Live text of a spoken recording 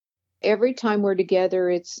every time we're together,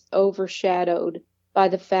 it's overshadowed by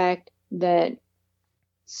the fact that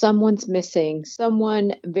someone's missing,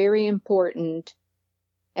 someone very important,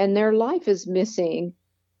 and their life is missing.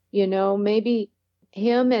 Maybe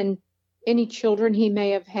him and any children he may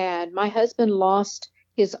have had. My husband lost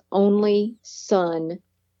his only son.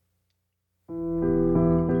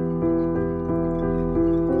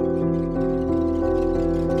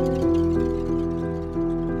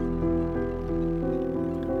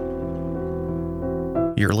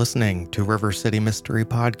 You're listening to River City Mystery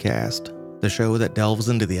Podcast, the show that delves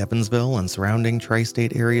into the Evansville and surrounding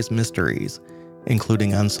tri-state area's mysteries,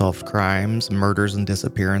 including unsolved crimes, murders, and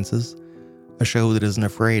disappearances. A show that isn't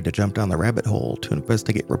afraid to jump down the rabbit hole to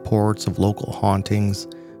investigate reports of local hauntings,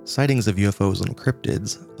 sightings of UFOs and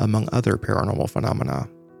cryptids, among other paranormal phenomena.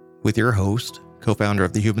 With your host, co-founder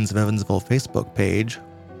of the Humans of Evansville Facebook page,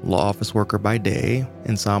 law office worker by day,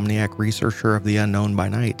 insomniac researcher of the unknown by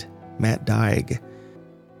night, Matt Dyke.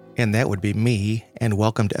 And that would be me, and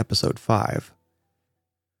welcome to episode 5.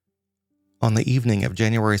 On the evening of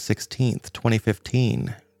January 16th,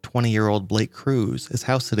 2015, 20-year-old Blake Cruz is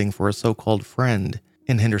house-sitting for a so-called friend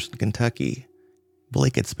in Henderson, Kentucky.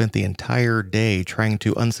 Blake had spent the entire day trying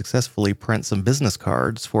to unsuccessfully print some business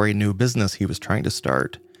cards for a new business he was trying to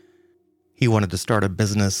start. He wanted to start a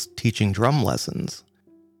business teaching drum lessons.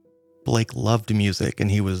 Blake loved music,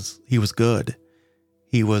 and he was good.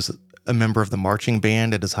 He was a member of the marching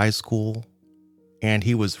band at his high school, and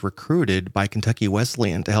he was recruited by Kentucky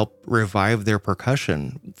Wesleyan to help revive their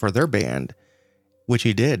percussion for their band, which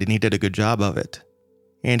he did, and he did a good job of it.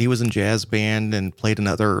 And he was in jazz band and played in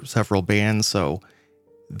several bands, so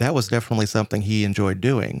that was definitely something he enjoyed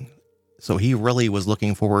doing. So he really was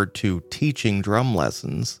looking forward to teaching drum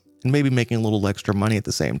lessons and maybe making a little extra money at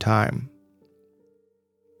the same time.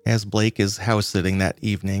 As Blake is house-sitting that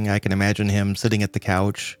evening, I can imagine him sitting at the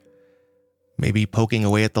couch, maybe poking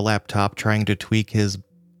away at the laptop, trying to tweak his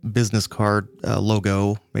business card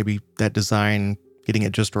logo, maybe that design, getting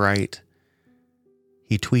it just right.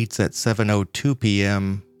 He tweets at 7:02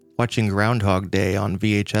 p.m., watching Groundhog Day on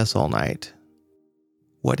VHS all night.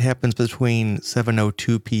 What happens between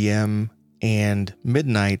 7:02 p.m. and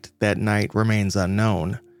midnight that night remains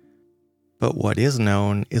unknown. But what is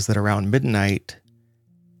known is that around midnight,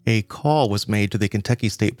 a call was made to the Kentucky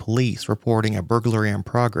State Police reporting a burglary in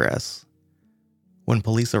progress. When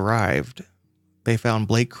police arrived, they found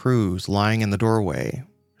Blake Cruz lying in the doorway,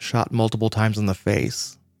 shot multiple times in the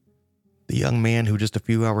face. The young man who just a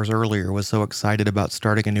few hours earlier was so excited about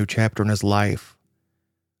starting a new chapter in his life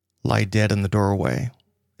lie dead in the doorway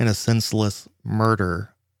in a senseless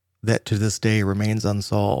murder that to this day remains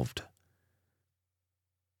unsolved.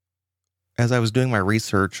 As I was doing my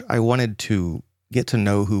research, I wanted to get to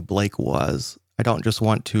know who Blake was. I don't just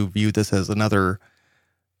want to view this as another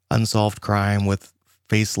unsolved crime with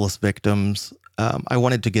faceless victims. I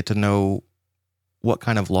wanted to get to know what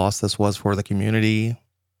kind of loss this was for the community,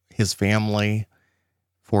 his family,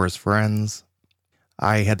 for his friends.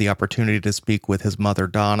 I had the opportunity to speak with his mother,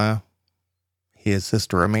 Donna, his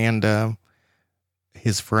sister, Amanda,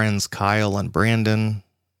 his friends, Kyle and Brandon,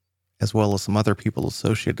 as well as some other people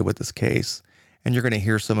associated with this case. And you're going to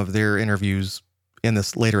hear some of their interviews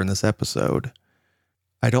later in this episode.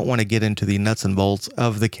 I don't want to get into the nuts and bolts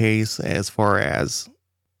of the case as far as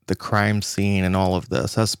the crime scene and all of the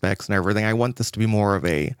suspects and everything. I want this to be more of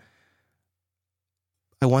I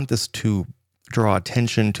want this to draw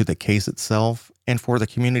attention to the case itself and for the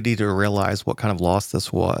community to realize what kind of loss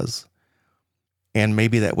this was. And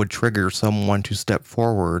maybe that would trigger someone to step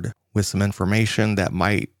forward with some information that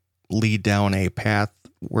might lead down a path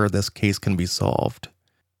where this case can be solved.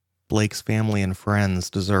 Blake's family and friends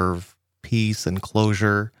deserve peace and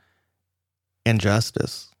closure and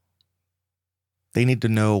justice. They need to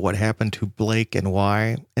know what happened to Blake and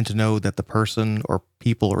why, and to know that the person or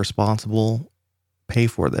people responsible pay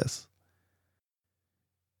for this.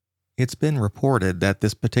 It's been reported that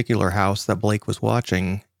this particular house that Blake was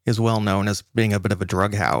watching is well known as being a bit of a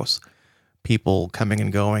drug house. People coming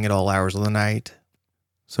and going at all hours of the night.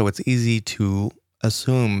 So it's easy to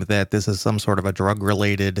assume that this is some sort of a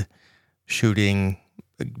drug-related shooting,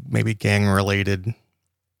 maybe gang-related,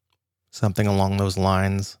 something along those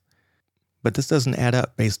lines. But this doesn't add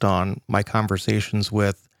up based on my conversations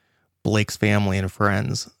with Blake's family and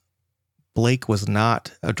friends. Blake was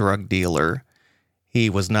not a drug dealer. He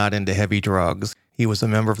was not into heavy drugs. He was a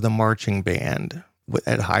member of the marching band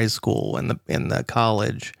at high school and in the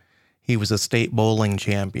college. He was a state bowling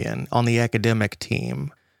champion on the academic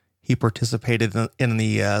team. He participated in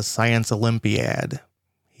the Science Olympiad.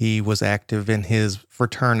 He was active in his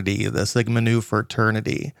fraternity, the Sigma Nu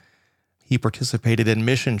fraternity. He participated in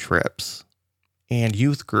mission trips and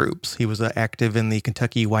youth groups. He was active in the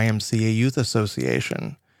Kentucky YMCA Youth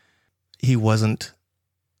Association. He wasn't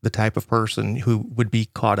the type of person who would be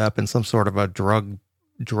caught up in some sort of a drug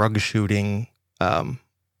shooting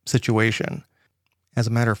situation. As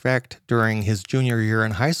a matter of fact, during his junior year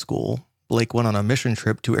in high school, Blake went on a mission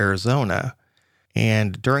trip to Arizona.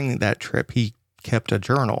 And during that trip, he kept a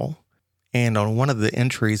journal. And on one of the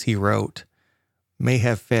entries he wrote, "May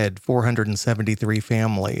have fed 473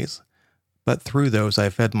 families, but through those I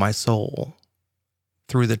fed my soul.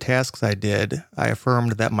 Through the tasks I did, I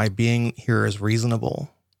affirmed that my being here is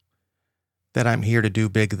reasonable, that I'm here to do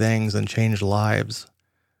big things and change lives,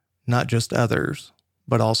 not just others,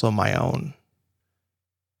 but also my own."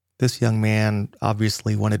 This young man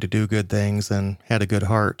obviously wanted to do good things and had a good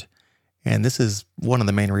heart. And this is one of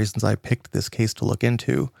the main reasons I picked this case to look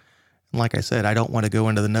into. And like I said, I don't want to go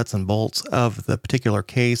into the nuts and bolts of the particular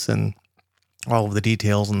case and all of the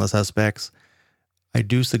details and the suspects. I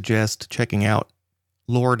do suggest checking out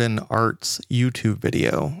Lorden Art's YouTube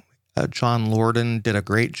video. John Lorden did a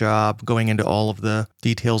great job going into all of the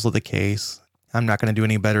details of the case. I'm not going to do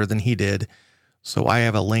any better than he did. So I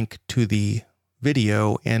have a link to the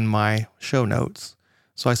video in my show notes.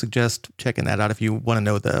 So I suggest checking that out if you want to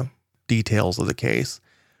know the details of the case.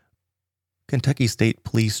 Kentucky State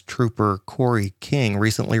Police Trooper Corey King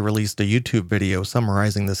recently released a YouTube video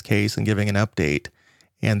summarizing this case and giving an update.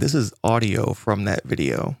 And this is audio from that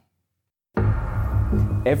video.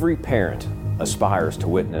 Every parent aspires to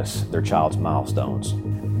witness their child's milestones.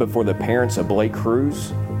 But for the parents of Blake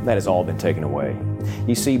Cruz, that has all been taken away.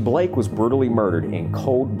 You see, Blake was brutally murdered in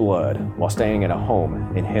cold blood while staying at a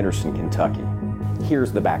home in Henderson, Kentucky.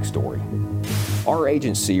 Here's the backstory. Our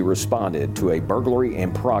agency responded to a burglary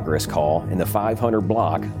in progress call in the 500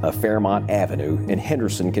 block of Fairmont Avenue in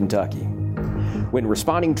Henderson, Kentucky. When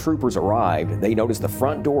responding troopers arrived, they noticed the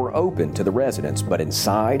front door open to the residence, but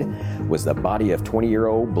inside was the body of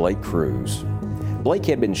 20-year-old Blake Cruz. Blake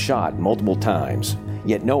had been shot multiple times,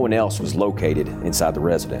 yet no one else was located inside the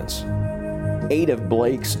residence. 8 of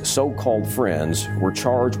Blake's so-called friends were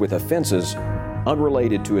charged with offenses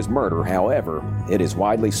unrelated to his murder. However, it is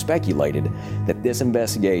widely speculated that this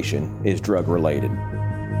investigation is drug-related.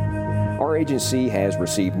 Our agency has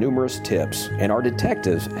received numerous tips, and our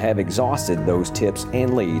detectives have exhausted those tips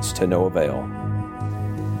and leads to no avail.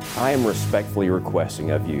 I am respectfully requesting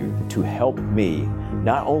of you to help me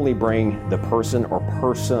not only bring the person or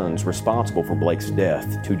persons responsible for Blake's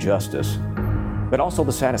death to justice, but also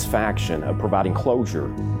the satisfaction of providing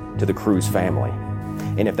closure to the Cruz family.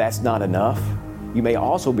 And if that's not enough, you may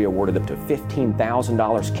also be awarded up to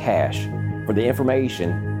 $15,000 cash for the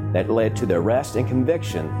information that led to the arrest and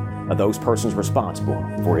conviction of those persons responsible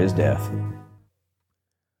for his death.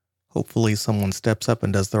 Hopefully someone steps up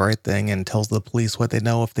and does the right thing and tells the police what they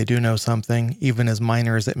know if they do know something, even as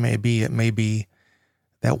minor as it may be. It may be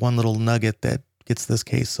that one little nugget that gets this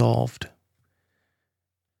case solved.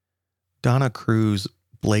 Donna Cruz,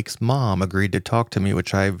 Blake's mom, agreed to talk to me,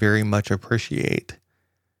 which I very much appreciate.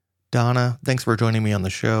 Donna, thanks for joining me on the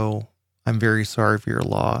show. I'm very sorry for your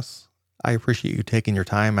loss. I appreciate you taking your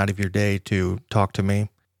time out of your day to talk to me.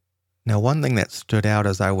 Now, one thing that stood out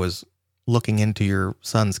as I was looking into your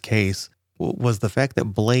son's case was the fact that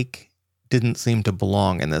Blake didn't seem to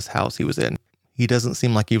belong in this house he was in. He doesn't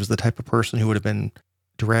seem like he was the type of person who would have been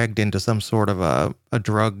dragged into some sort of a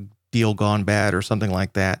drug deal gone bad or something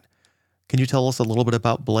like that. Can you tell us a little bit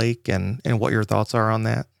about Blake and what your thoughts are on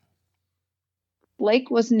that?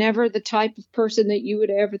 Blake was never the type of person that you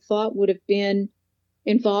would ever thought would have been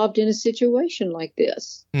involved in a situation like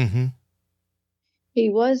this. Mm-hmm. He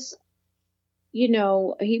was, he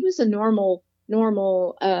was a normal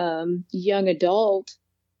young adult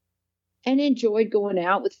and enjoyed going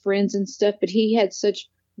out with friends and stuff, but he had such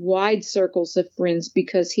wide circles of friends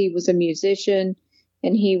because he was a musician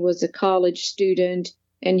and he was a college student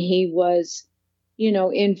and he was,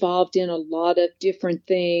 involved in a lot of different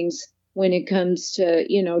things when it comes to,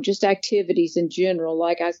 just activities in general.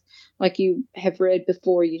 Like you have read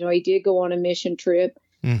before, he did go on a mission trip.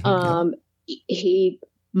 Mm-hmm. He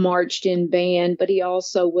marched in band, but he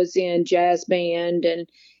also was in jazz band, and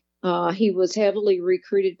he was heavily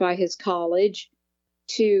recruited by his college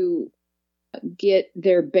to get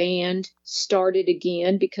their band started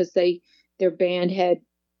again because their band had,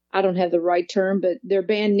 I don't have the right term, but their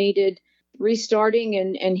band needed restarting,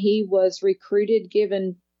 and he was recruited,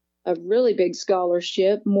 given a really big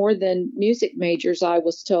scholarship, more than music majors, I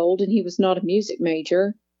was told, and he was not a music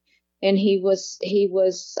major. And he was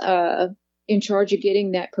in charge of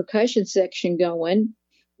getting that percussion section going,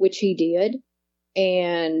 which he did.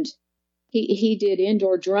 And He did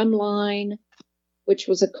Indoor Drumline, which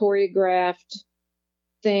was a choreographed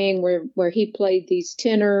thing where he played these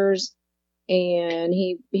tenors, and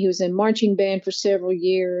he was in marching band for several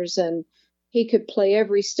years, and he could play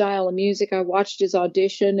every style of music. I watched his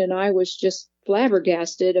audition, and I was just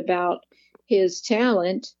flabbergasted about his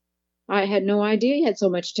talent. I had no idea he had so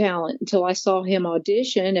much talent until I saw him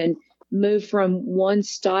audition and move from one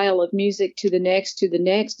style of music to the next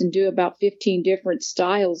and do about 15 different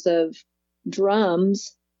styles of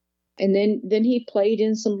drums. And then he played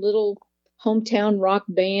in some little hometown rock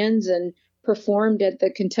bands and performed at the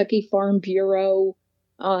Kentucky Farm Bureau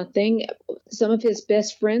thing. Some of his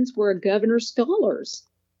best friends were Governor's scholars.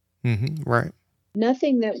 Mm-hmm, right.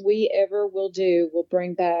 Nothing that we ever will do will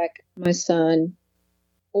bring back my son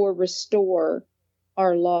or restore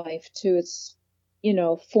our life to its,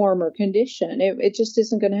 former condition. It just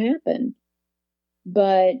isn't going to happen.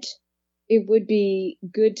 But it would be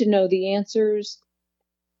good to know the answers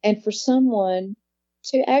and for someone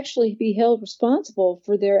to actually be held responsible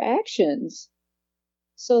for their actions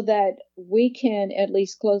so that we can at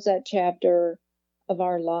least close that chapter of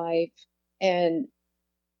our life and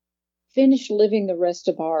finish living the rest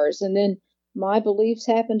of ours. And then my beliefs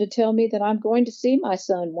happen to tell me that I'm going to see my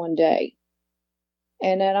son one day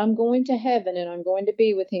and that I'm going to heaven and I'm going to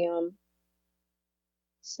be with him.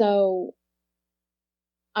 So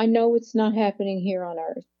I know it's not happening here on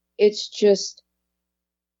earth. It's just,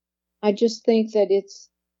 I just think that it's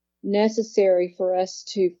necessary for us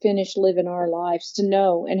to finish living our lives, to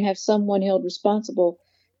know and have someone held responsible.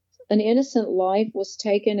 An innocent life was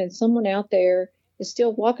taken and someone out there is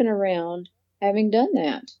still walking around having done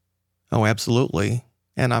that. Oh, absolutely.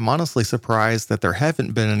 And I'm honestly surprised that there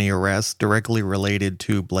haven't been any arrests directly related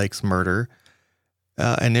to Blake's murder.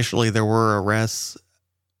 Initially, there were arrests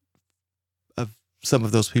of some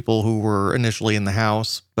of those people who were initially in the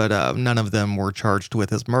house, but none of them were charged with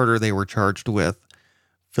his murder. They were charged with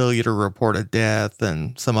failure to report a death,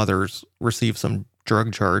 and some others received some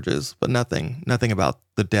drug charges, but nothing about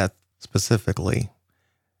the death specifically.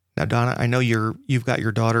 Now, Donna, I know you've got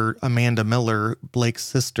your daughter, Amanda Miller, Blake's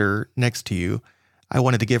sister, next to you. I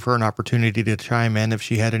wanted to give her an opportunity to chime in if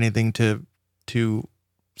she had anything to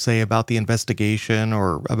say about the investigation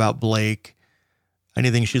or about Blake,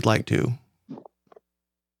 anything she'd like to.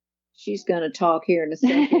 She's going to talk here in a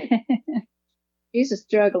second. She's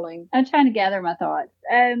struggling. I'm trying to gather my thoughts.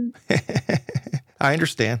 I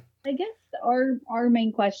understand. I guess our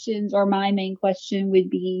main questions, or my main question, would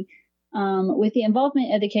be with the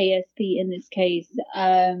involvement of the KSP in this case,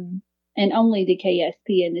 and only the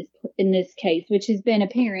KSP in this case, which has been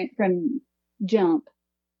apparent from jump.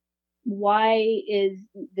 Why is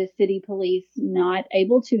the city police not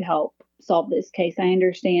able to help solve this case? I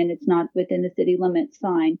understand it's not within the city limits,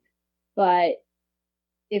 fine, but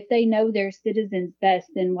if they know their citizens best,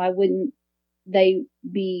 then why wouldn't they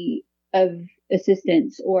be of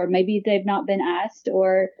assistance? Or maybe they've not been asked,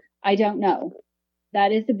 or I don't know.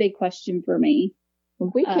 That is a big question for me.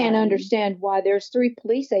 We can't understand why there's 3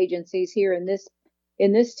 police agencies here in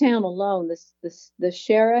this town alone. The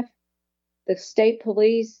sheriff, the state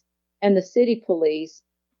police, and the city police.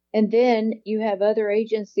 And then you have other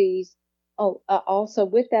agencies also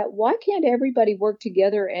with that. Why can't everybody work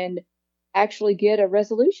together and actually get a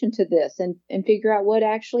resolution to this and figure out what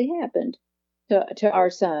actually happened to our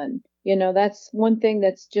son? That's one thing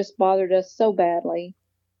that's just bothered us so badly.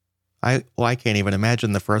 I can't even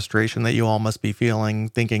imagine the frustration that you all must be feeling,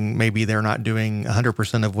 thinking maybe they're not doing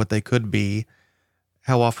 100% of what they could be.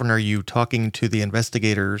 How often are you talking to the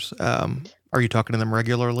investigators? Are you talking to them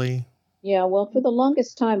regularly? Yeah, well, for the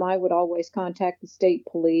longest time, I would always contact the state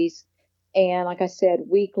police. And like I said,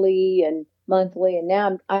 weekly and monthly. And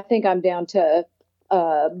now I think I'm down to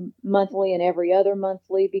monthly and every other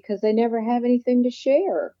monthly because they never have anything to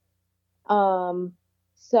share.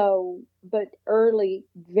 But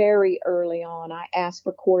very early on, I asked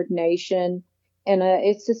for coordination, and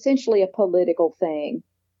it's essentially a political thing.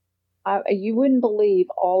 You wouldn't believe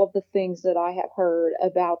all of the things that I have heard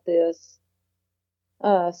about this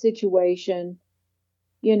situation,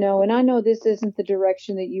 and I know this isn't the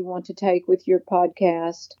direction that you want to take with your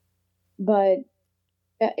podcast, but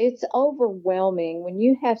it's overwhelming when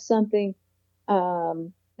you have something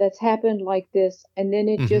that's happened like this, and then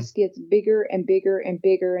it just gets bigger and bigger and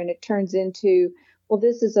bigger, and it turns into, well,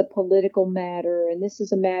 this is a political matter, and this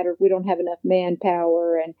is a matter we don't have enough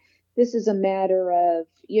manpower, and this is a matter of,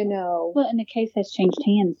 Well, and the case has changed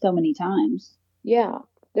hands so many times. Yeah,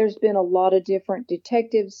 there's been a lot of different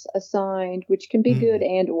detectives assigned, which can be good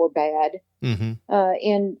and or bad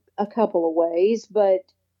in a couple of ways, but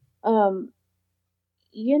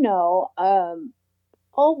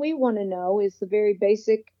all we want to know is the very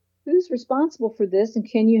basic, who's responsible for this and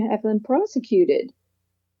can you have them prosecuted?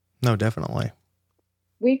 No, definitely.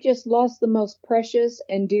 We've just lost the most precious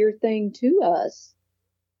and dear thing to us.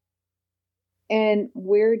 And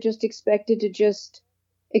we're just expected to just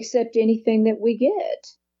accept anything that we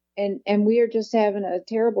get. And we are just having a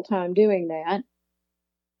terrible time doing that.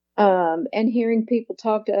 And hearing people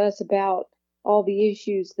talk to us about all the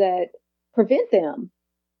issues that prevent them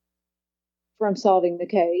from solving the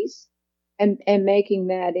case and making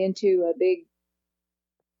that into a big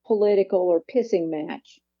political or pissing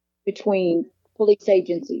match between police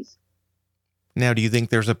agencies. Now, do you think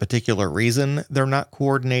there's a particular reason they're not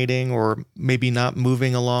coordinating or maybe not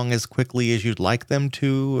moving along as quickly as you'd like them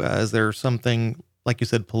to? Is there something, like you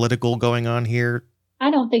said, political going on here? I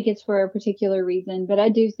don't think it's for a particular reason, but I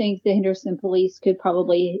do think the Henderson police could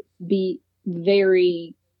probably be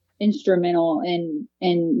very instrumental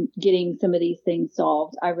in getting some of these things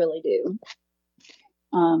solved. I really do.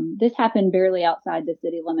 This happened barely outside the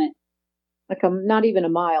city limit. Like not even a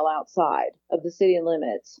mile outside of the city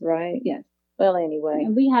limits, right? Yes. Well, anyway.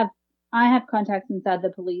 And I have contacts inside the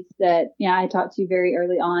police that, I talked to very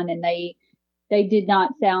early on, and they did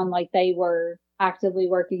not sound like they were actively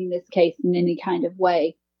working this case in any kind of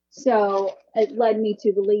way. So it led me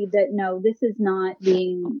to believe that, no, this is not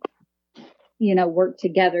being, worked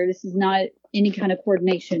together. This is not any kind of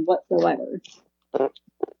coordination whatsoever.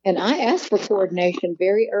 And I asked for coordination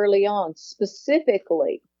very early on,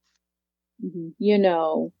 specifically, Do you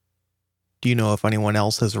know if anyone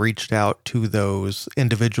else has reached out to those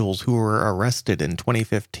individuals who were arrested in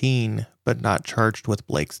 2015 but not charged with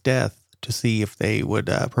Blake's death to see if they would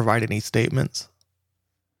provide any statements?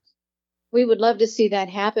 We would love to see that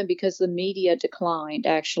happen because the media declined,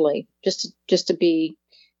 actually, just to be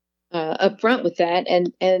upfront with that.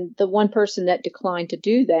 And the one person that declined to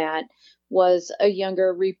do that was a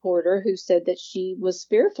younger reporter who said that she was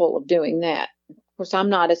fearful of doing that. Of course, I'm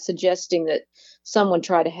not suggesting that someone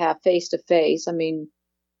try to have face-to-face. I mean,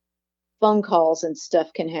 phone calls and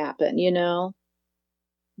stuff can happen,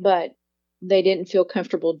 but they didn't feel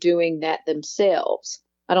comfortable doing that themselves.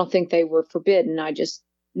 I don't think they were forbidden. I just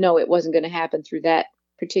know it wasn't going to happen through that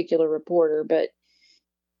particular reporter. But,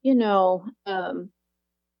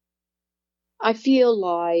 I feel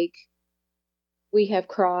like we have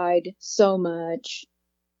cried so much.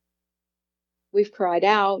 We've cried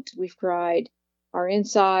out. We've cried. Our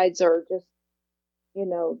insides are just,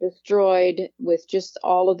 destroyed with just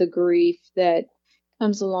all of the grief that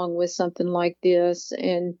comes along with something like this.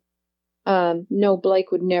 And no,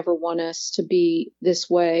 Blake would never want us to be this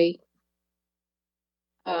way.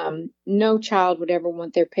 No child would ever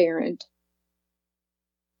want their parent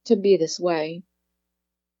to be this way.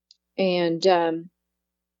 And,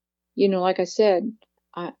 like I said,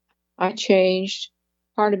 I changed.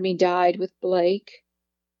 Part of me died with Blake.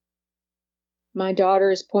 My daughter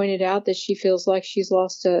has pointed out that she feels like she's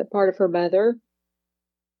lost a part of her mother.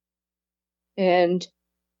 And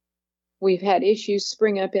we've had issues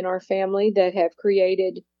spring up in our family that have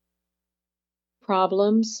created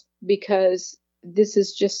problems because this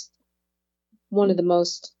is just one of the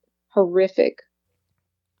most horrific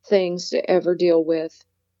things to ever deal with.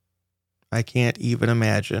 I can't even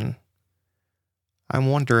imagine. I'm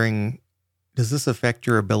wondering, does this affect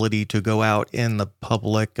your ability to go out in the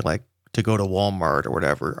public, like to go to Walmart or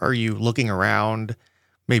whatever? Are you looking around,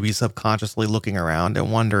 maybe subconsciously looking around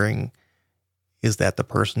and wondering, is that the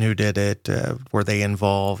person who did it? Were they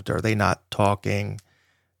involved? Are they not talking?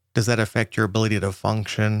 Does that affect your ability to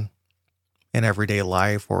function in everyday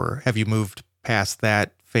life? Or have you moved past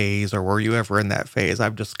that phase, or were you ever in that phase?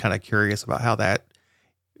 I'm just kind of curious about how that,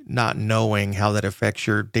 not knowing how that affects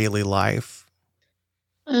your daily life.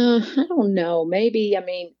 I don't know. Maybe,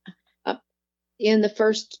 in the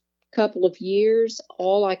first couple of years,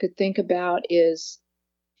 all I could think about is,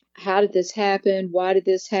 how did this happen? Why did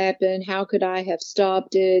this happen? How could I have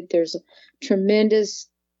stopped it? There's a tremendous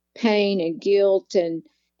pain and guilt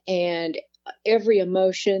and every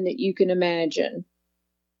emotion that you can imagine.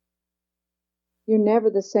 You're never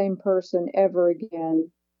the same person ever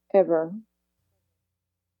again, ever.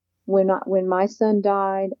 When my son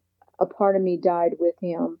died, a part of me died with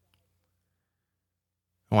him.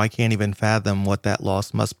 Oh, I can't even fathom what that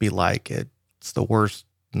loss must be like. It's the worst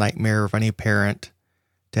nightmare of any parent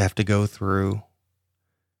to have to go through.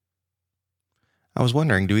 I was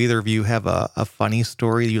wondering, do either of you have a funny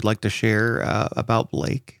story you'd like to share about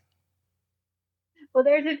Blake? Well,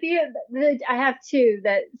 there's a few. I have two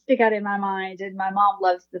that stick out in my mind, and my mom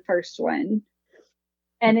loves the first one.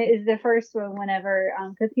 And it is the first one whenever,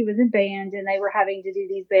 because he was in band and they were having to do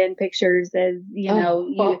these band pictures as,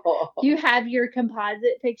 you have your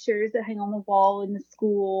composite pictures that hang on the wall in the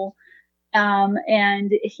school.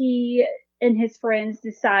 And he and his friends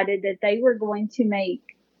decided that they were going to make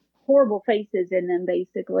horrible faces in them,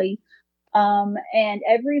 basically. And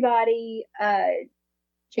everybody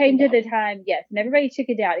came to the time, yes, and everybody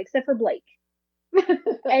chickened out except for Blake.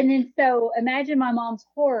 And then so imagine my mom's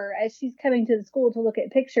horror as she's coming to the school to look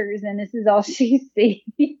at pictures, and this is all she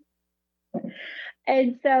sees.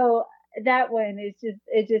 And so that one is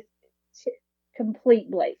just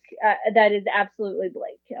complete Blake. That is absolutely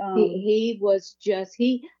Blake.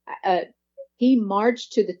 He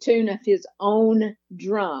marched to the tune of his own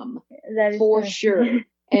drum, that is for sure.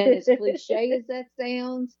 And as cliche as that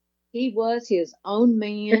sounds, he was his own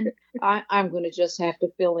man. I'm going to just have to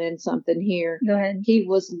fill in something here. Go ahead. He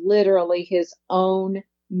was literally his own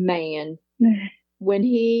man. When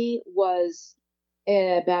he was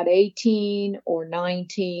about 18 or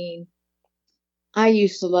 19, I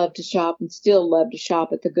used to love to shop and still love to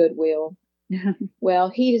shop at the Goodwill. Well,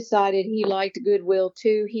 he decided he liked Goodwill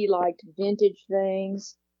too. He liked vintage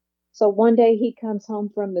things. So one day he comes home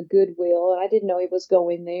from the Goodwill, and I didn't know he was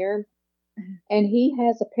going there. And he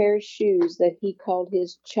has a pair of shoes that he called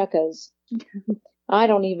his chukkas. I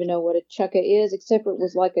don't even know what a chukka is, except it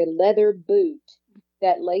was like a leather boot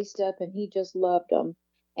that laced up, and he just loved them.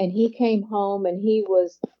 And he came home and he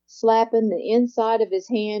was slapping the inside of his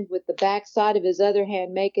hand with the back side of his other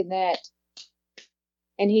hand, making that.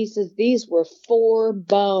 And he says, these were 4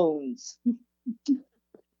 bones.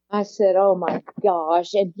 I said, oh my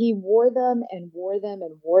gosh. And he wore them and wore them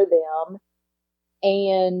and wore them.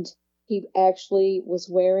 And he actually was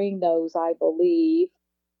wearing those, I believe,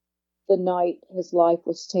 the night his life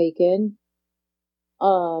was taken.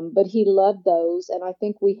 But he loved those. And I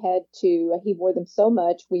think he wore them so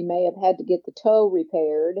much, we may have had to get the toe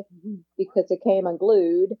repaired because it came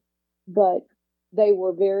unglued. But they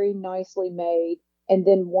were very nicely made. And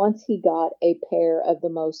then once he got a pair of the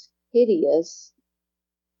most hideous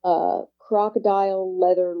crocodile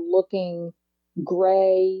leather looking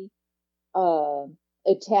gray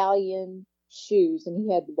Italian shoes, and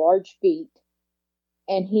he had large feet,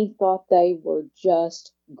 and he thought they were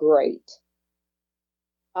just great.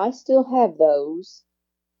 I still have those,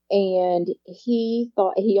 and he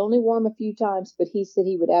thought he only wore them a few times, but he said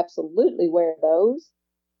he would absolutely wear those.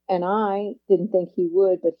 And I didn't think he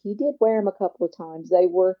would, but he did wear them a couple of times. They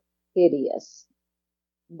were hideous.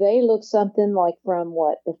 They looked something like from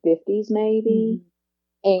the 50s maybe.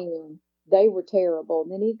 And they were terrible.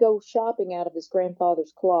 And then he'd go shopping out of his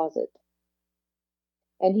grandfather's closet.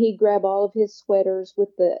 And he'd grab all of his sweaters with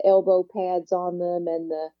the elbow pads on them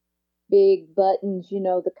and the big buttons,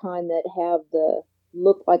 the kind that have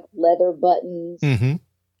look like leather buttons. Mm-hmm.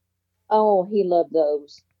 Oh, he loved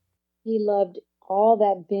those. He loved all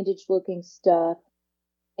that vintage looking stuff.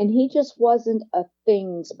 And he just wasn't a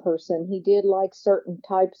things person. He did like certain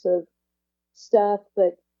types of stuff,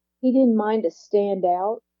 but he didn't mind to stand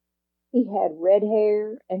out. He had red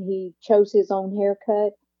hair, and he chose his own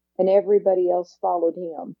haircut, and everybody else followed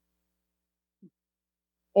him.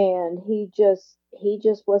 And he just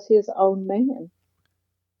was his own man.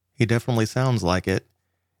 He definitely sounds like it.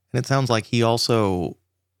 And it sounds like he also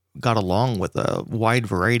got along with a wide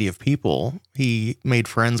variety of people. He made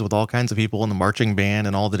friends with all kinds of people in the marching band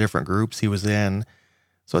and all the different groups he was in.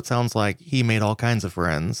 So it sounds like he made all kinds of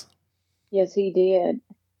friends. Yes, he did.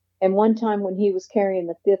 And one time when he was carrying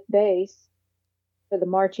the 5th bass for the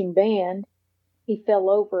marching band, he fell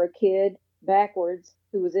over a kid backwards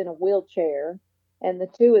who was in a wheelchair. And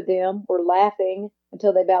the two of them were laughing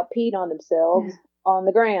until they about peed on themselves on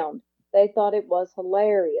the ground. They thought it was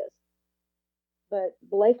hilarious. But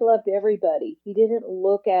Blake loved everybody. He didn't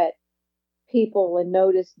look at people and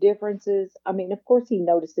notice differences. I mean, of course he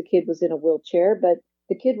noticed the kid was in a wheelchair, but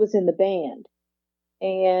the kid was in the band.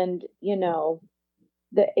 And,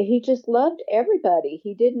 he just loved everybody.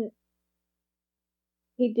 He didn't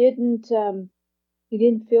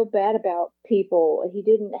feel bad about people.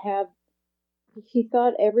 He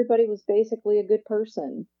thought everybody was basically a good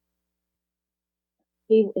person.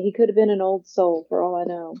 He could have been an old soul for all I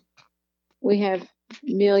know. We have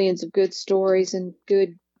millions of good stories and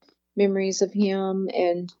good memories of him,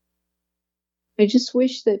 and I just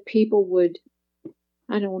wish that people would,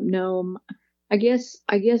 I don't know, I guess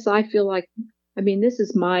I feel like, this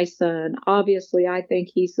is my son. Obviously, I think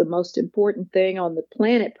he's the most important thing on the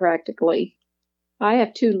planet practically. I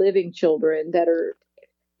have 2 living children that are,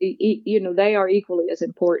 they are equally as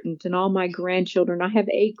important, and all my grandchildren. I have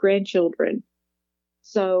 8 grandchildren.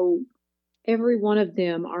 So every one of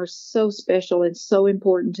them are so special and so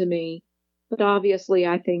important to me. But obviously,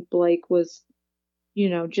 I think Blake was, he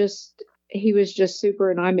was just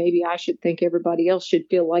super. And maybe I should think everybody else should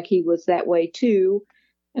feel like he was that way too.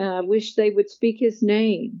 I wish they would speak his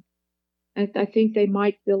name. I think they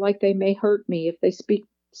might feel like they may hurt me if they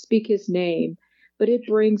speak his name. But it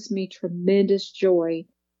brings me tremendous joy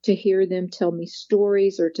to hear them tell me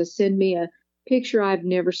stories or to send me a picture I've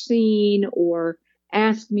never seen or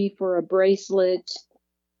ask me for a bracelet,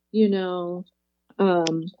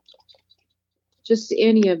 just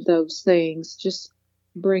any of those things just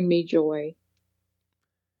bring me joy.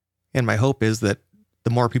 And my hope is that the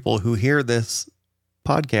more people who hear this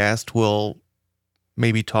podcast will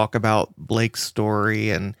maybe talk about Blake's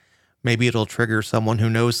story, and maybe it'll trigger someone who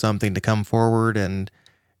knows something to come forward and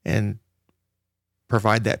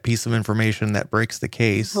provide that piece of information that breaks the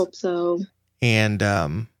case. I hope so.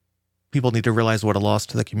 And people need to realize what a loss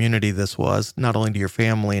to the community this was, not only to your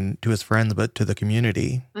family and to his friends, but to the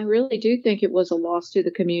community. I really do think it was a loss to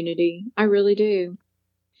the community. I really do.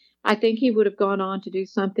 I think he would have gone on to do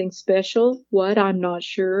something special. What? I'm not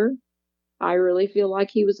sure. I really feel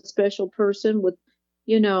like he was a special person with,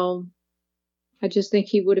 I just think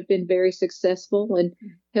he would have been very successful and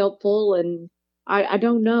helpful. And I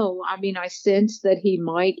don't know. I mean, I sense that he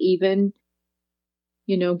might even,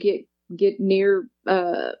 get near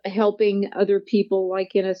helping other people,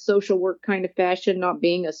 like in a social work kind of fashion, not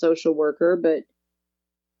being a social worker, but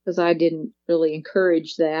because I didn't really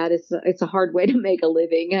encourage that. It's a hard way to make a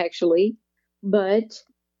living, actually. But,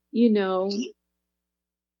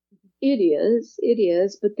 it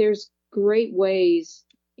is, but there's great ways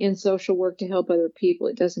in social work to help other people.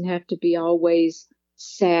 It doesn't have to be always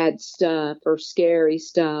sad stuff or scary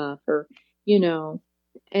stuff or,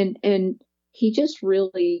 and he just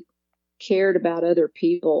really cared about other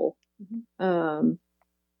people. I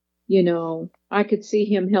could see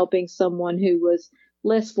him helping someone who was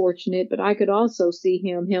less fortunate, but I could also see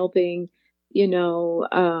him helping,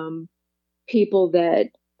 people that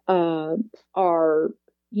are,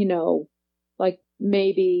 like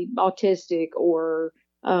maybe autistic or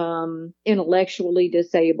intellectually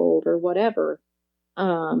disabled or whatever.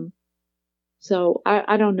 So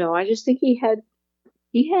I don't know. I just think he had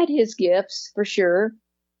his gifts for sure.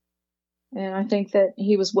 And I think that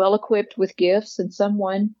he was well equipped with gifts, and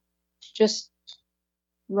someone just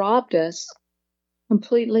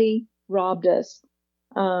completely robbed us.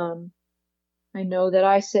 I know that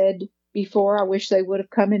I said before, I wish they would have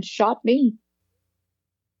come and shot me.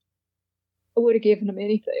 I would have given them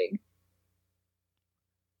anything.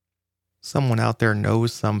 Someone out there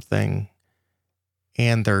knows something,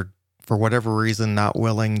 and they're, for whatever reason, not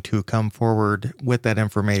willing to come forward with that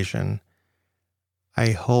information.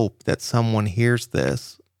 I hope that someone hears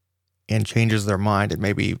this and changes their mind, and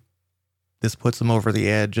maybe this puts them over the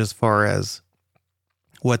edge as far as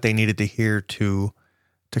what they needed to hear to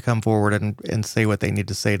come forward and say what they need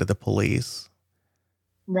to say to the police.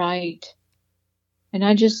 Right. And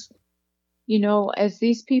I just, as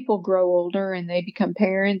these people grow older and they become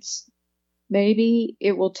parents, maybe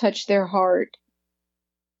it will touch their heart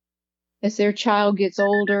as their child gets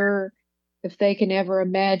older, if they can ever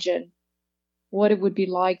imagine what it would be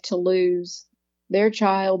like to lose their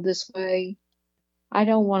child this way. I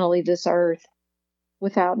don't want to leave this earth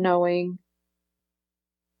without knowing.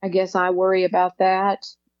 I guess I worry about that.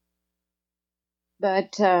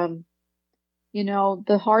 But, the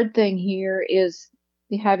hard thing here is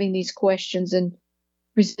having these questions and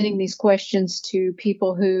presenting these questions to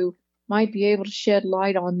people who might be able to shed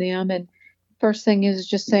light on them. And first thing is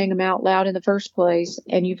just saying them out loud in the first place.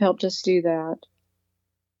 And you've helped us do that.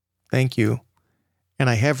 Thank you. And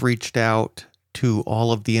I have reached out to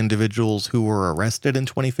all of the individuals who were arrested in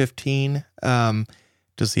 2015 to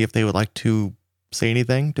see if they would like to say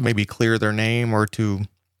anything, to maybe clear their name or to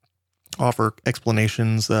offer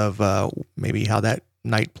explanations of maybe how that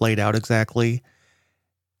night played out exactly.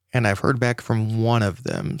 And I've heard back from one of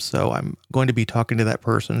them, so I'm going to be talking to that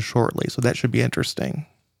person shortly, so that should be interesting.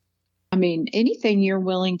 I mean, anything you're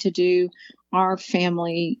willing to do, our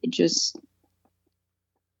family just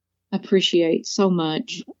appreciates so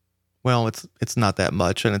much. Well, it's not that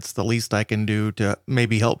much, and it's the least I can do to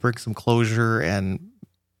maybe help bring some closure and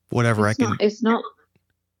whatever I can.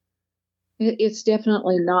 It's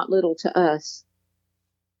definitely not little to us.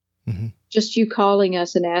 Mm-hmm. Just you calling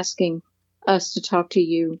us and asking us to talk to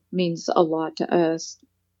you means a lot to us.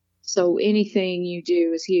 So anything you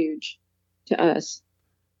do is huge to us.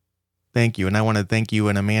 Thank you. And I want to thank you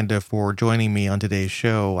and Amanda for joining me on today's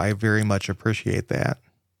show. I very much appreciate that.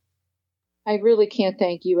 I really can't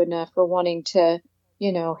thank you enough for wanting to,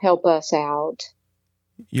 help us out.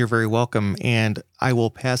 You're very welcome. And I will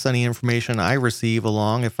pass any information I receive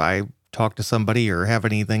along. If I talk to somebody or have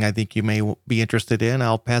anything I think you may be interested in,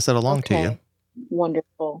 I'll pass it along to you.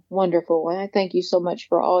 Wonderful. Wonderful. And I thank you so much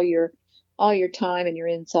for all your time and your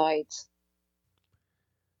insights.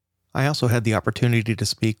 I also had the opportunity to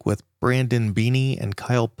speak with Brandon Beanie and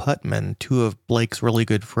Kyle Putman, two of Blake's really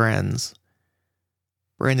good friends.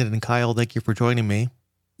 Brandon and Kyle, thank you for joining me.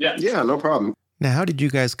 Yeah, no problem. Now, how did you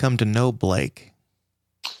guys come to know Blake?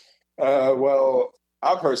 Well,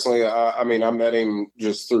 I personally, I met him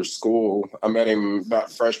just through school. I met him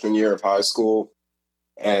about freshman year of high school,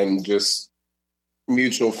 and just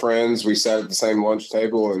mutual friends. We sat at the same lunch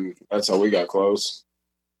table, and that's how we got close.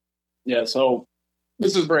 Yeah, so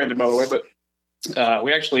this is Brandon, by the way, but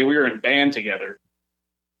we were in band together.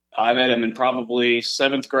 I met him in probably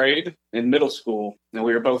 7th grade in middle school, and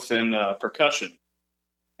we were both in percussion.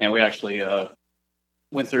 And we actually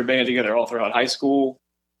went through band together all throughout high school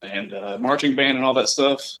and marching band and all that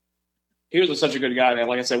stuff. He was such a good guy, man.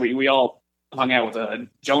 Like I said, we all hung out with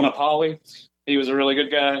Jonah Polly. He was a really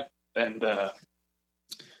good guy, and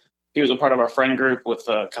he was a part of our friend group with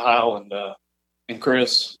Kyle and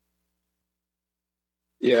Chris.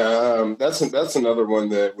 Yeah, that's another one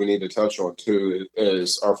that we need to touch on too.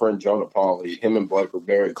 Is our friend Jonah Polly? Him and Blake were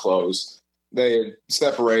very close. They had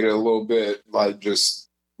separated a little bit, like just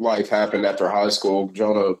life happened after high school.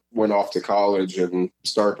 Jonah went off to college and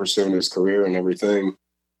started pursuing his career and everything.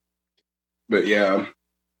 But yeah,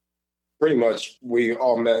 pretty much we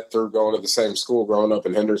all met through going to the same school, growing up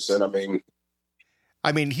in Henderson. I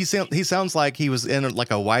mean, he sounds like he was in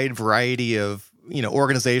like a wide variety of,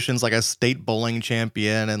 organizations, like a state bowling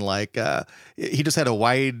champion, and like he just had a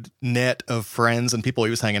wide net of friends and people he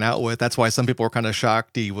was hanging out with. That's why some people were kind of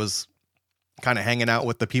shocked he was kind of hanging out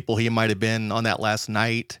with the people he might have been on that last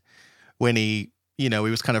night, when he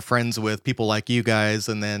was kind of friends with people like you guys,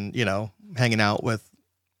 and then, hanging out with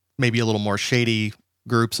maybe a little more shady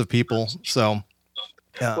groups of people. So,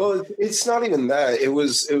 well, it's not even that. It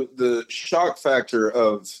was the shock factor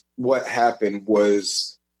of what happened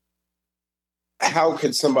was, how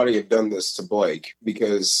could somebody have done this to Blake?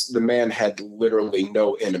 Because the man had literally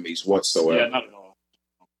no enemies whatsoever. Yeah, not at all.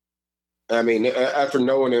 I mean, after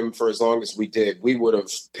knowing him for as long as we did, we would have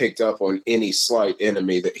picked up on any slight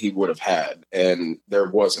enemy that he would have had, and there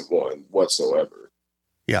wasn't one whatsoever.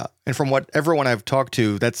 Yeah, and from what everyone I've talked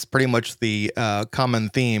to, that's pretty much the common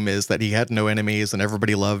theme, is that he had no enemies and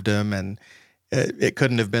everybody loved him, and it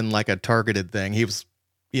couldn't have been like a targeted thing. He was,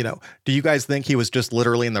 do you guys think he was just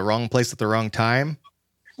literally in the wrong place at the wrong time?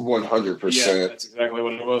 100%. Yeah, that's exactly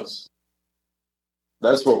what it was.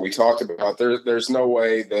 That's what we talked about. There's no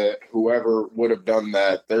way that whoever would have done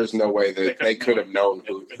that, there's no way that they could have known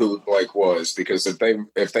who Blake was, because if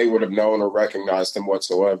they would have known or recognized him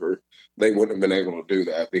whatsoever, they wouldn't have been able to do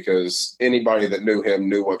that, because anybody that knew him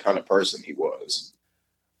knew what kind of person he was.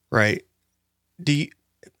 Right. And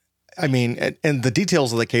the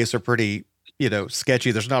details of the case are pretty,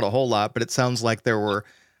 sketchy. There's not a whole lot, but it sounds like there were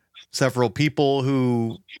several people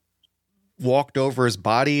who walked over his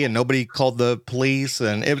body and nobody called the police.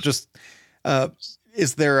 And it was just,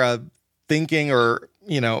 is there a thinking, or,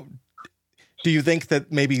 do you think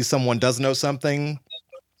that maybe someone does know something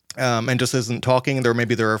and just isn't talking?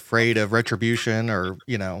 Maybe they're afraid of retribution, or,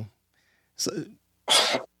 So.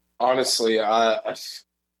 Honestly,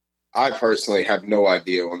 I personally have no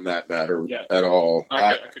idea on that matter at all.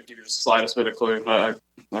 I could give you the slightest bit of clue, but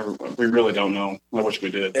we really don't know. I wish we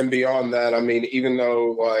did. And beyond that, even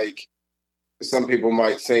though like some people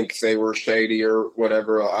might think they were shady or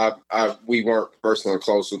whatever, we weren't personally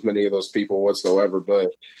close with many of those people whatsoever.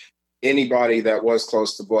 But anybody that was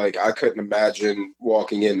close to Blake, I couldn't imagine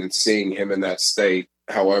walking in and seeing him in that state.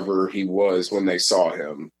 However he was when they saw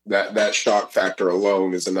him, that shock factor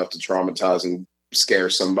alone is enough to traumatize and scare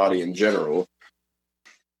somebody in general.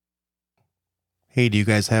 Hey, do you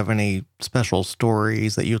guys have any special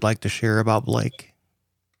stories that you'd like to share about Blake?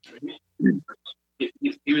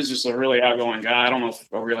 He was just a really outgoing guy. I don't know if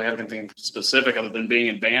I really have anything specific other than being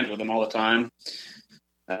in band with him all the time.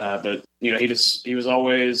 But he was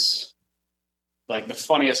always like the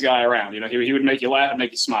funniest guy around. He would make you laugh and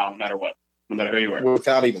make you smile no matter what, no matter who you were.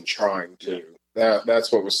 Without even trying to.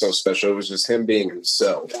 That's what was so special. It was just him being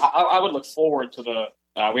himself. I would look forward to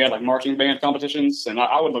we had like marching band competitions, and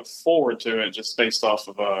I would look forward to it just based off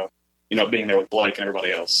of, being there with Blake and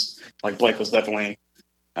everybody else. Like Blake was definitely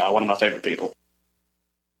one of my favorite people.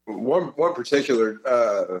 One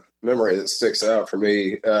particular memory that sticks out for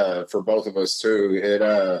me, for both of us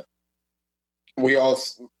too. We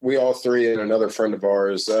all three and another friend of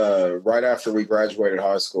ours, right after we graduated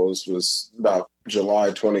high school, this was about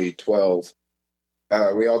July 2012.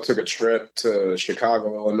 we all took a trip to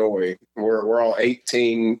Chicago, Illinois. We're all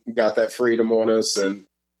 18, got that freedom on us, and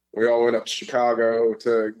we all went up to Chicago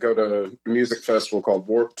to go to a music festival called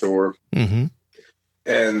Warped Tour. Mm-hmm.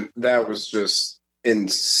 And that was just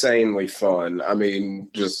insanely fun. I mean,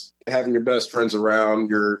 just having your best friends around,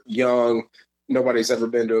 you're young, nobody's ever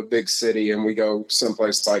been to a big city, and we go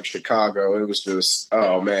someplace like Chicago. It was just,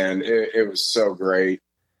 oh man, it was so great.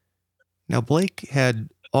 Now, Blake had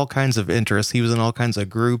all kinds of interests. He was in all kinds of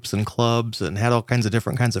groups and clubs and had all kinds of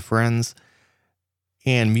different kinds of friends.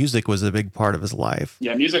 And music was a big part of his life.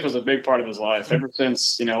 Yeah, music was a big part of his life ever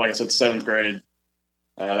since, like I said, 7th grade.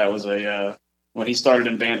 That was when he started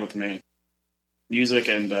in band with me. Music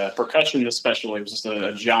and percussion especially was just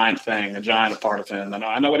a giant thing, a giant part of him. And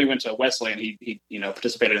I know when he went to Wesleyan, he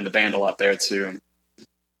participated in the band a lot there too.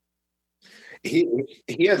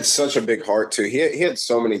 He had such a big heart too. He had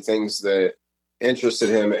so many things that interested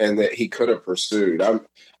him and that he could have pursued.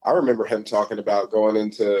 I remember him talking about going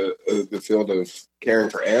into the field of caring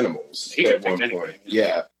for animals at one point.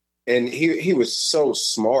 Yeah, and he was so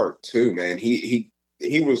smart too, man. He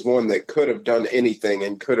was one that could have done anything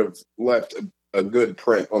and could have left a good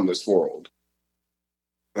print on this world.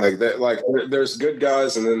 Like that. Like there's good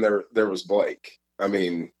guys, and then there was Blake. I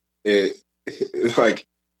mean, it like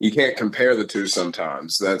you can't compare the two.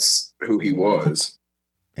 Sometimes that's who he was.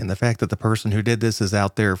 And the fact that the person who did this is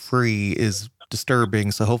out there free is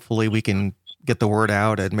disturbing. So hopefully we can get the word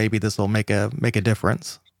out, and maybe this will make a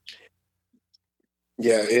difference.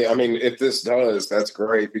 Yeah, I mean, if this does, that's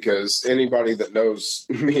great, because anybody that knows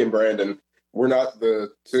me and Brandon, we're not the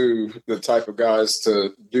type of guys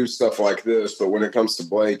to do stuff like this. But when it comes to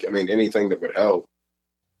Blake, I mean, anything that would help.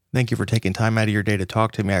 Thank you for taking time out of your day to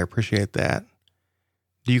talk to me. I appreciate that.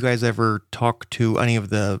 Do you guys ever talk to any of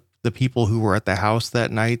the people who were at the house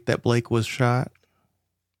that night that Blake was shot?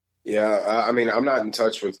 Yeah, I mean, I'm not in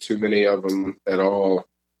touch with too many of them at all.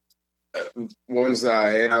 Ones that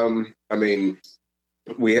I am, I mean,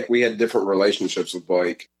 we had different relationships with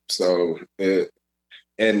Blake, so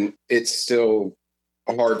it's still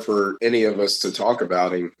hard for any of us to talk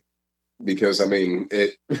about him, because I mean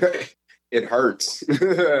it it hurts.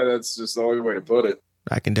 That's just the only way to put it.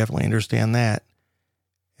 I can definitely understand that.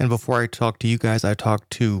 And before I talked to you guys, I talked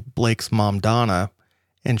to Blake's mom, Donna,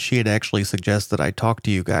 and she had actually suggested I talk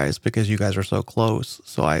to you guys because you guys are so close.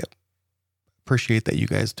 So I appreciate that you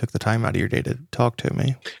guys took the time out of your day to talk to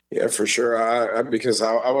me. Yeah, for sure. Because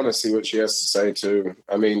I want to see what she has to say too.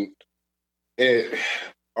 I mean,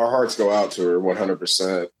 our hearts go out to her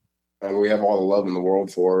 100%. And we have all the love in the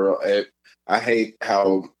world for her. I hate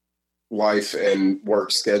how life and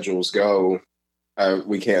work schedules go.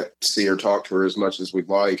 We can't see or talk to her as much as we'd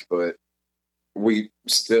like, but we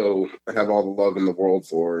still have all the love in the world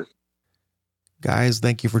for her. Guys,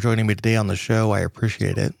 thank you for joining me today on the show. I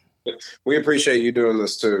appreciate it. We appreciate you doing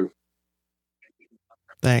this too.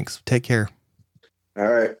 Thanks. Take care. All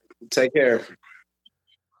right. Take care.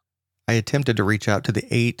 I attempted to reach out to the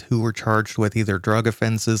 8 who were charged with either drug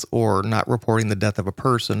offenses or not reporting the death of a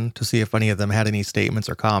person to see if any of them had any statements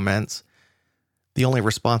or comments. The only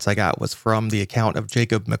response I got was from the account of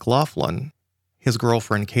Jacob McLaughlin. His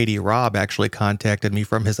girlfriend, Katie Robb, actually contacted me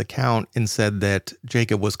from his account and said that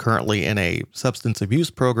Jacob was currently in a substance abuse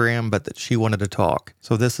program, but that she wanted to talk.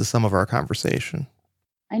 So this is some of our conversation.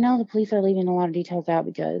 I know the police are leaving a lot of details out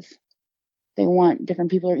because they want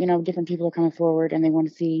different people are coming forward, and they want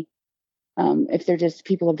to see if they're just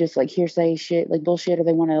people of just like hearsay shit, like bullshit, or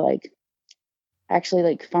they want to like actually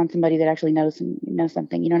like find somebody that actually knows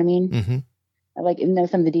something. You know what I mean? Mm-hmm. Like know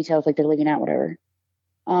some of the details, like they're leaving out, whatever.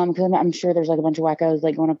 Because I'm sure there's like a bunch of wackos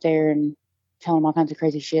like going up there and telling them all kinds of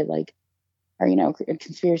crazy shit, like, or a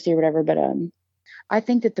conspiracy or whatever. But I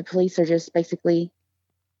think that the police are just basically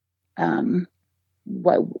waiting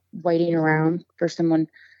around for someone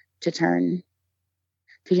to turn,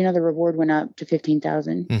 because the reward went up to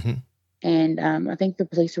 $15,000, mm-hmm. and I think the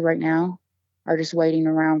police right now are just waiting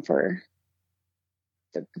around for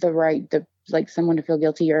the someone to feel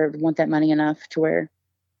guilty or want that money enough to where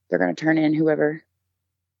they're going to turn in whoever,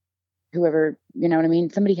 you know what I mean?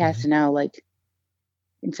 Somebody has to know, like,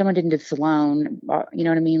 and someone didn't do this alone, you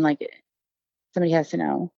know what I mean? Like, somebody has to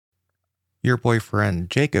know. Your boyfriend,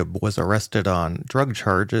 Jacob, was arrested on drug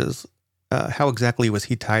charges. How exactly was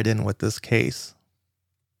he tied in with this case?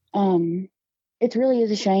 It really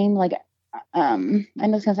is a shame. Like, I know it's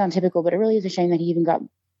going to sound typical, but it really is a shame that he even got,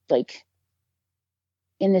 like,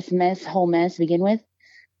 in this whole mess to begin with.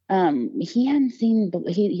 He hadn't seen,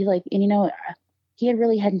 he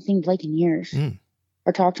hadn't seen Blake in years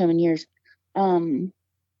or talked to him in years. The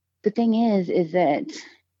thing is that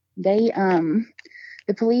they, the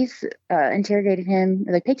the police interrogated him.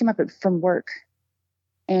 They picked him up from work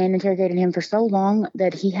and interrogated him for so long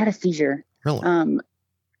that he had a seizure. Really?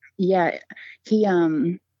 Yeah, he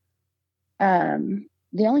the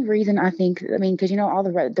only reason I think, I mean, because all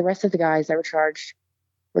the rest of the guys that were charged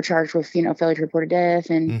with failure to report a death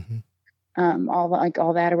and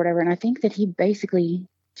all that or whatever, and I think that he basically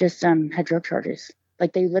just had drug charges.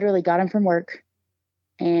 Like they literally got him from work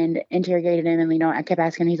and interrogated him, and I kept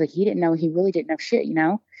asking him. He's like, he really didn't know shit, and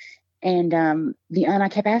I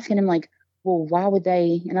kept asking him like, well, why would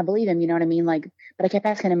they? And I believe him, you know what I mean? Like, but I kept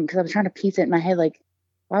asking him because I was trying to piece it in my head, like,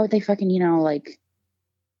 why would they fucking like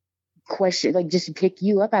question, like just pick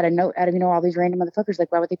you up out of all these random motherfuckers?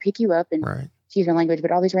 Like, why would they pick you up and excuse my language,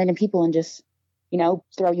 but all these random people and just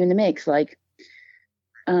throw you in the mix? Like,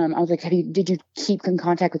 I was like, did you keep in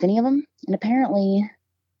contact with any of them? And apparently,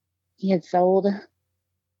 he had sold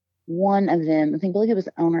one of them. I believe it was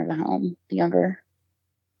the owner of the home, the younger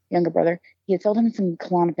brother. He had sold him some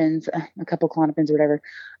Klonopins, a couple Klonopins or whatever,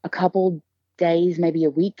 a couple days, maybe a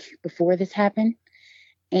week before this happened.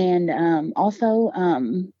 And also,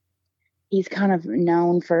 he's kind of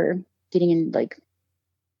known for getting in, like,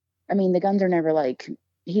 I mean, the guns are never like,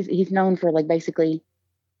 he's known for like basically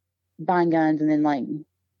buying guns and then like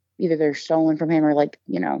either they're stolen from him or like,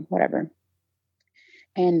 whatever.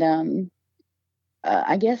 And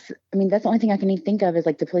I guess, I mean, that's the only thing I can think of is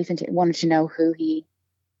like the police wanted to know who he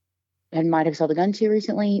might have sold a gun to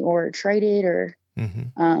recently or traded or,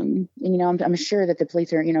 and, I'm sure that the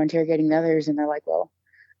police are, interrogating the others and they're like, well,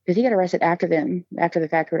 because he got arrested after the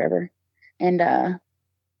fact or whatever. And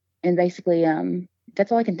basically,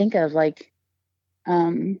 that's all I can think of. Like, you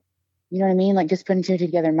know what I mean? Like just putting two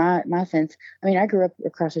together, my sense. I mean, I grew up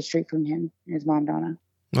across the street from him and his mom, Donna.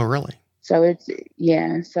 Oh, really? So it's,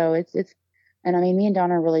 and I mean, me and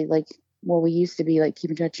Donna are really like, well, we used to be like,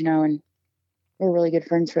 keep in touch, and we're really good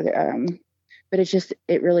friends for the, but it's just,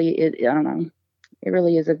 it really is, I don't know. It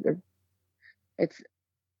really is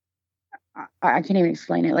I can't even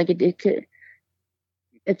explain it. Like it could,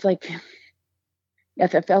 it's like, I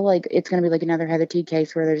felt like it's going to be like another Heather Teague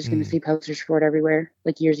case where they're just going to see posters for it everywhere,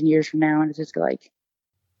 like years and years from now. And it's just like,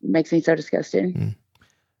 it makes me so disgusted.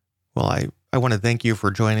 Well, I want to thank you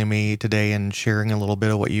for joining me today and sharing a little bit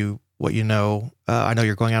of what you know. I know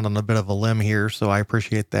you're going out on a bit of a limb here, so I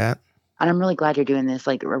appreciate that. And I'm really glad you're doing this.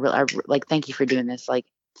 Like, thank you for doing this. Like,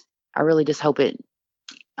 I really just hope it,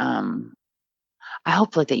 I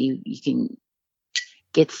hope like that you can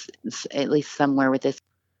get at least somewhere with this.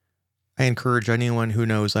 I encourage anyone who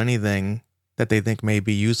knows anything that they think may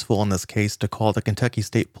be useful in this case to call the Kentucky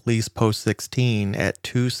State Police Post 16 at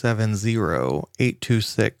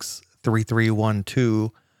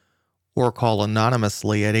 270-826-3312 or call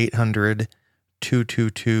anonymously at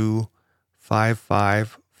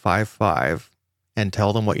 800-222-5555 and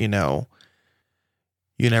tell them what you know.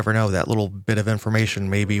 You never know, that little bit of information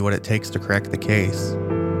may be what it takes to crack the case.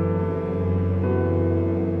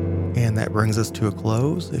 And that brings us to a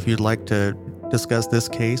close. If you'd like to discuss this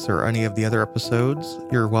case or any of the other episodes,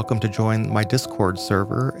 you're welcome to join my Discord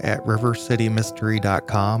server at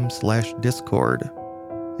rivercitymystery.com/Discord.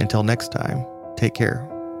 Until next time, take care.